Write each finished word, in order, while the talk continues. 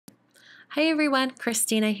Hi everyone,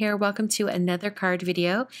 Christina here. Welcome to another card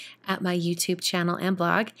video at my YouTube channel and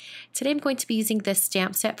blog. Today I'm going to be using this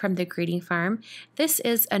stamp set from the Greeting Farm. This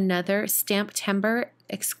is another STAMPtember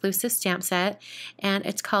exclusive stamp set and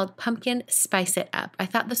it's called Pumpkin Spice It Up. I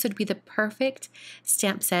thought this would be the perfect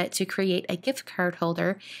stamp set to create a gift card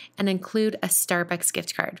holder and include a Starbucks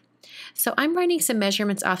gift card. So I'm writing some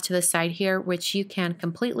measurements off to the side here, which you can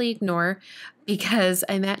completely ignore because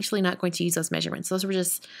I'm actually not going to use those measurements. Those were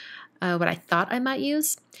just what I thought I might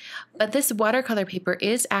use. But this watercolor paper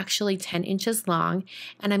is actually 10 inches long,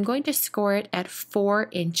 and I'm going to score it at 4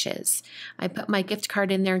 inches. I put my gift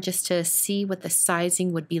card in there just to see what the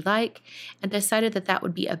sizing would be like, and decided that that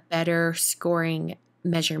would be a better scoring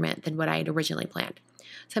measurement than what I had originally planned.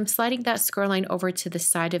 So I'm sliding that score line over to the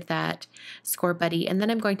side of that score buddy, and then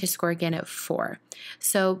I'm going to score again at 4.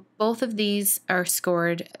 So both of these are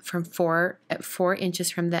scored from 4 at 4 inches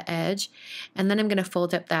from the edge, and then I'm going to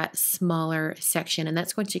fold up that smaller section, and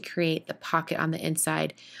that's going to create the pocket on the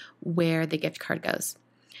inside where the gift card goes.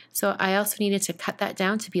 So I also needed to cut that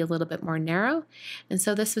down to be a little bit more narrow, and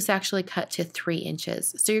so this was actually cut to 3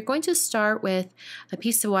 inches. So you're going to start with a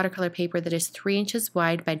piece of watercolor paper that is 3 inches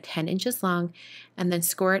wide by 10 inches long, and then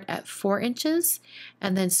score it at 4 inches,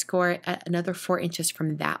 and then score it at another 4 inches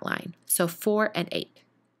from that line. So 4 and 8.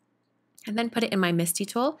 And then put it in my Misty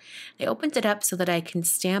tool. I opened it up so that I can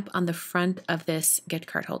stamp on the front of this gift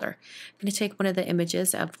card holder. I'm going to take one of the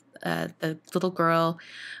images of the little girl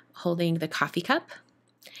holding the coffee cup.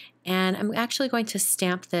 And I'm actually going to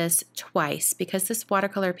stamp this twice because this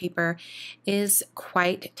watercolor paper is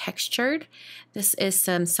quite textured. This is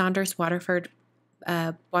some Saunders Waterford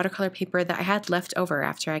watercolor paper that I had left over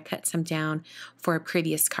after I cut some down for a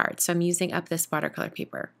previous card. So I'm using up this watercolor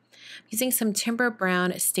paper. I'm using some Timber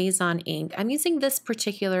Brown StazOn Ink. I'm using this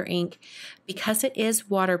particular ink because it is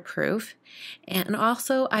waterproof. And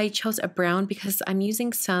also I chose a brown because I'm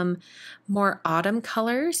using some more autumn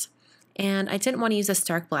colors. And I didn't want to use a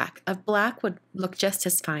stark black. A black would look just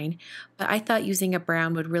as fine, but I thought using a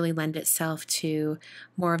brown would really lend itself to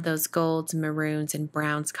more of those golds, maroons, and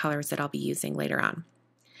browns colors that I'll be using later on.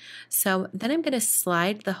 So then I'm going to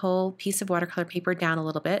slide the whole piece of watercolor paper down a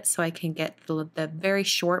little bit so I can get the very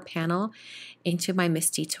short panel into my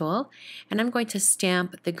Misty tool. And I'm going to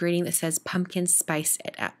stamp the greeting that says Pumpkin Spice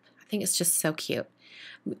It Up. I think it's just so cute.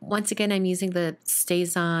 Once again, I'm using the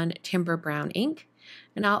StazOn Timber Brown ink.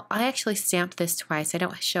 And I actually stamped this twice. I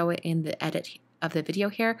don't show it in the edit of the video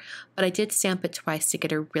here, but I did stamp it twice to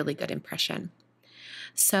get a really good impression.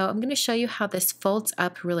 So I'm going to show you how this folds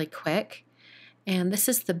up really quick. And this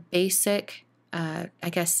is the basic, I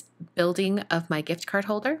guess, building of my gift card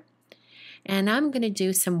holder. And I'm going to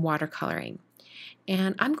do some watercoloring.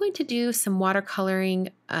 And I'm going to do some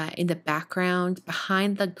watercoloring in the background,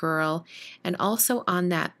 behind the girl, and also on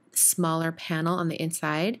that smaller panel on the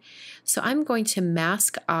inside. So I'm going to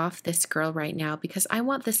mask off this girl right now because I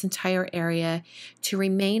want this entire area to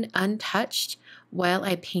remain untouched while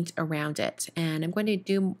I paint around it. And I'm going to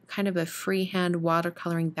do kind of a freehand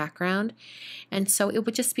watercoloring background. And so it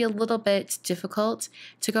would just be a little bit difficult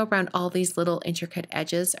to go around all these little intricate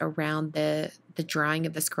edges around the drawing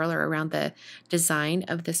of this girl or around the design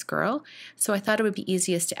of this girl. So I thought it would be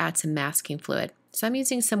easiest to add some masking fluid. So I'm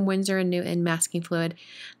using some Winsor & Newton masking fluid,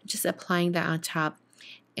 just applying that on top.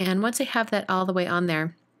 And once I have that all the way on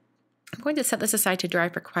there, I'm going to set this aside to dry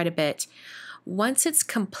for quite a bit. Once it's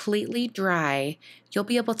completely dry, you'll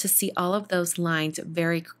be able to see all of those lines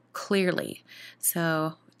very clearly.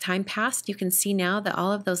 So time passed, you can see now that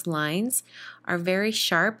all of those lines are very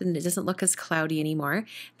sharp and it doesn't look as cloudy anymore.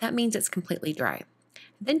 That means it's completely dry.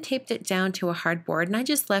 Then taped it down to a hard board, and I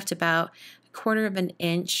just left about 1/4 of an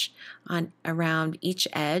inch on around each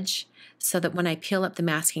edge so that when I peel up the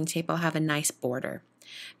masking tape, I'll have a nice border.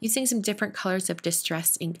 Using some different colors of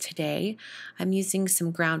distressed ink today. I'm using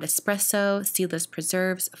some ground espresso, seedless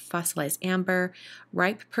preserves, fossilized amber,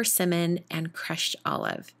 ripe persimmon, and crushed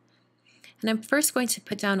olive. And I'm first going to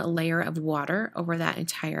put down a layer of water over that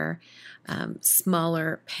entire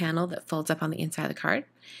smaller panel that folds up on the inside of the card.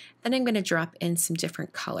 Then I'm going to drop in some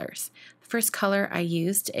different colors. The first color I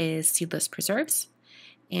used is seedless preserves,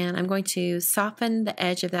 and I'm going to soften the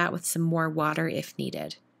edge of that with some more water if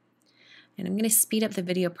needed. And I'm going to speed up the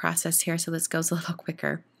video process here so this goes a little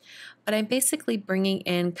quicker. But I'm basically bringing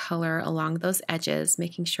in color along those edges,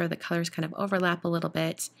 making sure the colors kind of overlap a little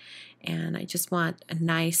bit. And I just want a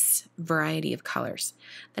nice variety of colors.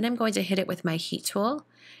 Then I'm going to hit it with my heat tool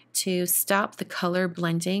to stop the color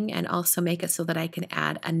blending and also make it so that I can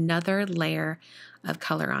add another layer of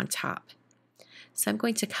color on top. So I'm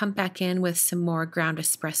going to come back in with some more ground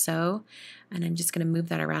espresso, and I'm just going to move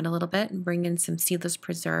that around a little bit and bring in some seedless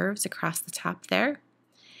preserves across the top there.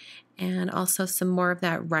 And also some more of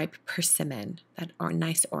that ripe persimmon, that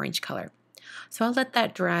nice orange color. So I'll let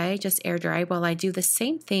that dry, just air dry, while I do the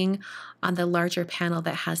same thing on the larger panel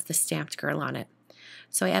that has the stamped girl on it.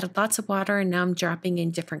 So I added lots of water, and now I'm dropping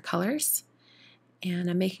in different colors. And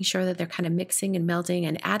I'm making sure that they're kind of mixing and melding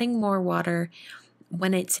and adding more water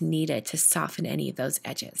when it's needed to soften any of those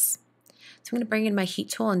edges. So I'm going to bring in my heat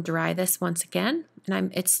tool and dry this once again.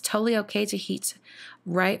 And it's totally okay to heat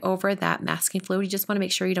right over that masking fluid. You just want to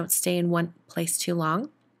make sure you don't stay in one place too long.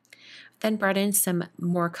 Then brought in some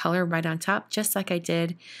more color right on top, just like I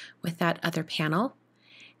did with that other panel.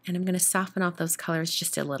 And I'm going to soften off those colors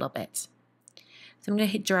just a little bit. So I'm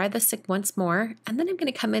going to dry this once more, and then I'm going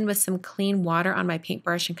to come in with some clean water on my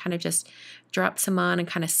paintbrush and kind of just drop some on and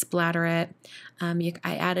kind of splatter it. I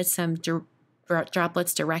added some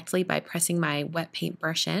droplets directly by pressing my wet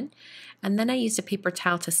paintbrush in, and then I used a paper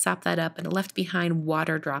towel to sop that up and left behind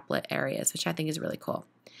water droplet areas, which I think is really cool.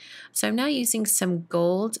 So I'm now using some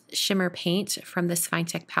gold shimmer paint from this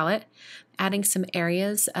Finetech palette, adding some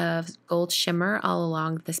areas of gold shimmer all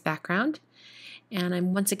along this background. And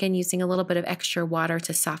I'm once again using a little bit of extra water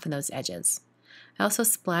to soften those edges. I also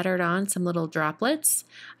splattered on some little droplets.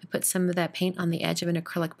 I put some of that paint on the edge of an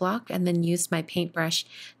acrylic block and then used my paintbrush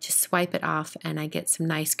to swipe it off, and I get some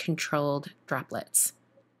nice controlled droplets.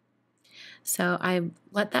 So I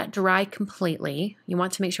let that dry completely. You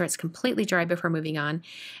want to make sure it's completely dry before moving on.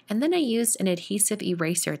 And then I used an adhesive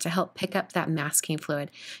eraser to help pick up that masking fluid.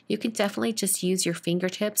 You can definitely just use your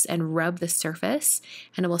fingertips and rub the surface,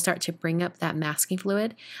 and it will start to bring up that masking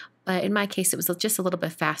fluid. But in my case, it was just a little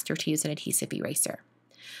bit faster to use an adhesive eraser.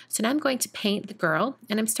 So now I'm going to paint the girl,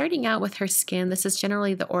 and I'm starting out with her skin. This is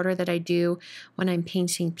generally the order that I do when I'm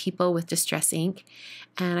painting people with distress ink.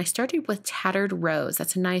 And I started with Tattered Rose.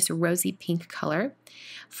 That's a nice rosy pink color.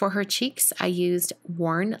 For her cheeks, I used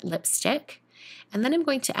Worn lipstick. And then I'm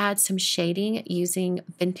going to add some shading using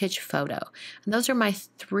Vintage Photo. And those are my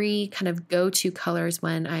three kind of go-to colors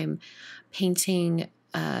when I'm painting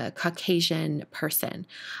a Caucasian person.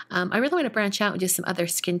 I really want to branch out and do some other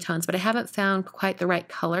skin tones, but I haven't found quite the right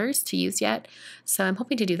colors to use yet, so I'm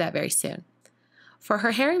hoping to do that very soon. For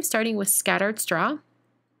her hair, I'm starting with Scattered Straw.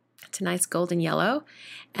 It's a nice golden yellow.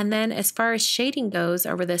 And then as far as shading goes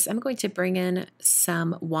over this, I'm going to bring in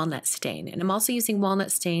some Walnut Stain. And I'm also using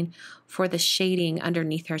Walnut Stain for the shading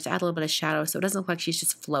underneath her to add a little bit of shadow so it doesn't look like she's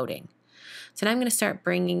just floating. So now I'm going to start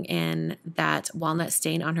bringing in that walnut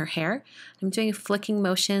stain on her hair. I'm doing flicking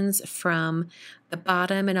motions from the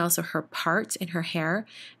bottom and also her part in her hair,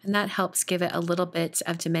 and that helps give it a little bit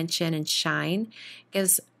of dimension and shine. It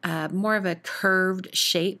gives more of a curved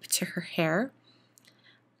shape to her hair.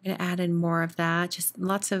 I'm going to add in more of that, just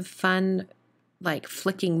lots of fun like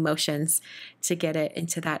flicking motions to get it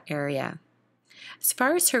into that area. As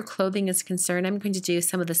far as her clothing is concerned, I'm going to do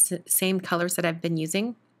some of the same colors that I've been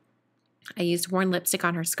using. I used Worn lipstick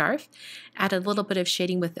on her scarf, added a little bit of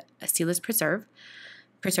shading with a seedless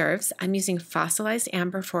preserves. I'm using Fossilized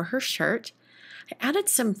Amber for her shirt. I added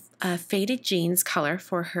some faded jeans color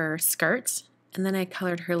for her skirt, and then I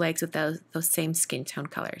colored her legs with those same skin tone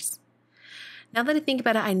colors. Now that I think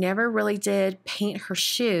about it, I never really did paint her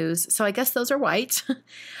shoes, so I guess those are white.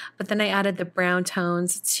 But then I added the brown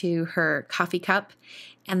tones to her coffee cup,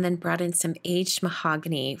 and then brought in some aged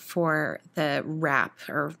mahogany for the wrap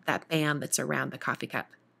or that band that's around the coffee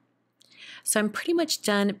cup. So I'm pretty much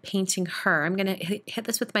done painting her. I'm going to hit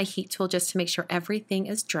this with my heat tool just to make sure everything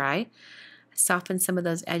is dry. Soften some of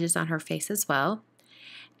those edges on her face as well.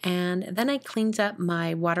 And then I cleaned up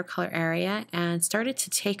my watercolor area and started to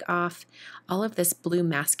take off all of this blue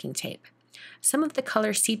masking tape. Some of the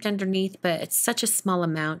color seeped underneath, but it's such a small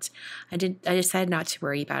amount, I decided not to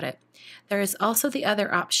worry about it. There is also the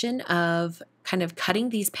other option of kind of cutting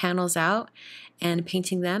these panels out and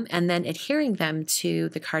painting them and then adhering them to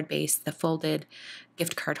the card base, the folded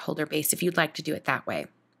gift card holder base, if you'd like to do it that way.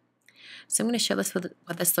 So I'm going to show this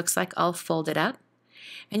what this looks like all folded up.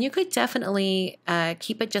 And you could definitely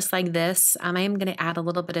keep it just like this. I am going to add a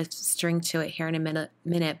little bit of string to it here in a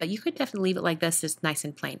minute, but you could definitely leave it like this, just nice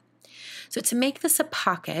and plain. So to make this a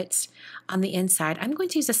pocket on the inside, I'm going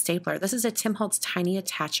to use a stapler. This is a Tim Holtz Tiny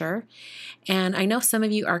Attacher. And I know some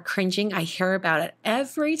of you are cringing. I hear about it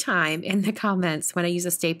every time in the comments when I use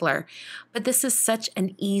a stapler. But this is such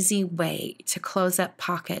an easy way to close up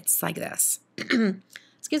pockets like this.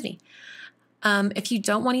 Excuse me. If you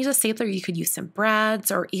don't want to use a stapler, you could use some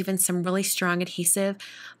brads or even some really strong adhesive.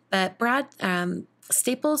 But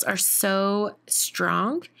staples are so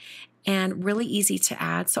strong and really easy to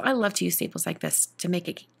add. So I love to use staples like this to make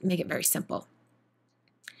it very simple.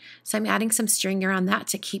 So I'm adding some string around that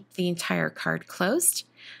to keep the entire card closed.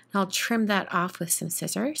 I'll trim that off with some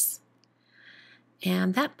scissors.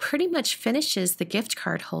 And that pretty much finishes the gift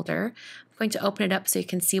card holder. I'm going to open it up so you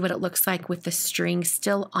can see what it looks like with the string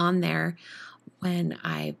still on there when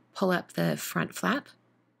I pull up the front flap.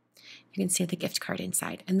 You can see the gift card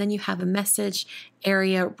inside. And then you have a message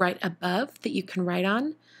area right above that you can write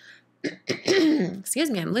on.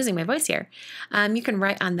 Excuse me, I'm losing my voice here. You can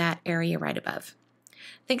write on that area right above.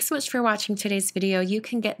 Thanks so much for watching today's video. You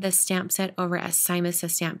can get this stamp set over at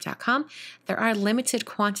simonsaystamp.com. There are limited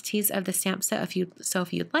quantities of the stamp set, so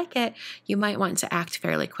if you'd like it, you might want to act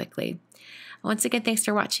fairly quickly. Once again, thanks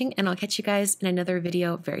for watching, and I'll catch you guys in another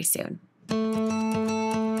video very soon.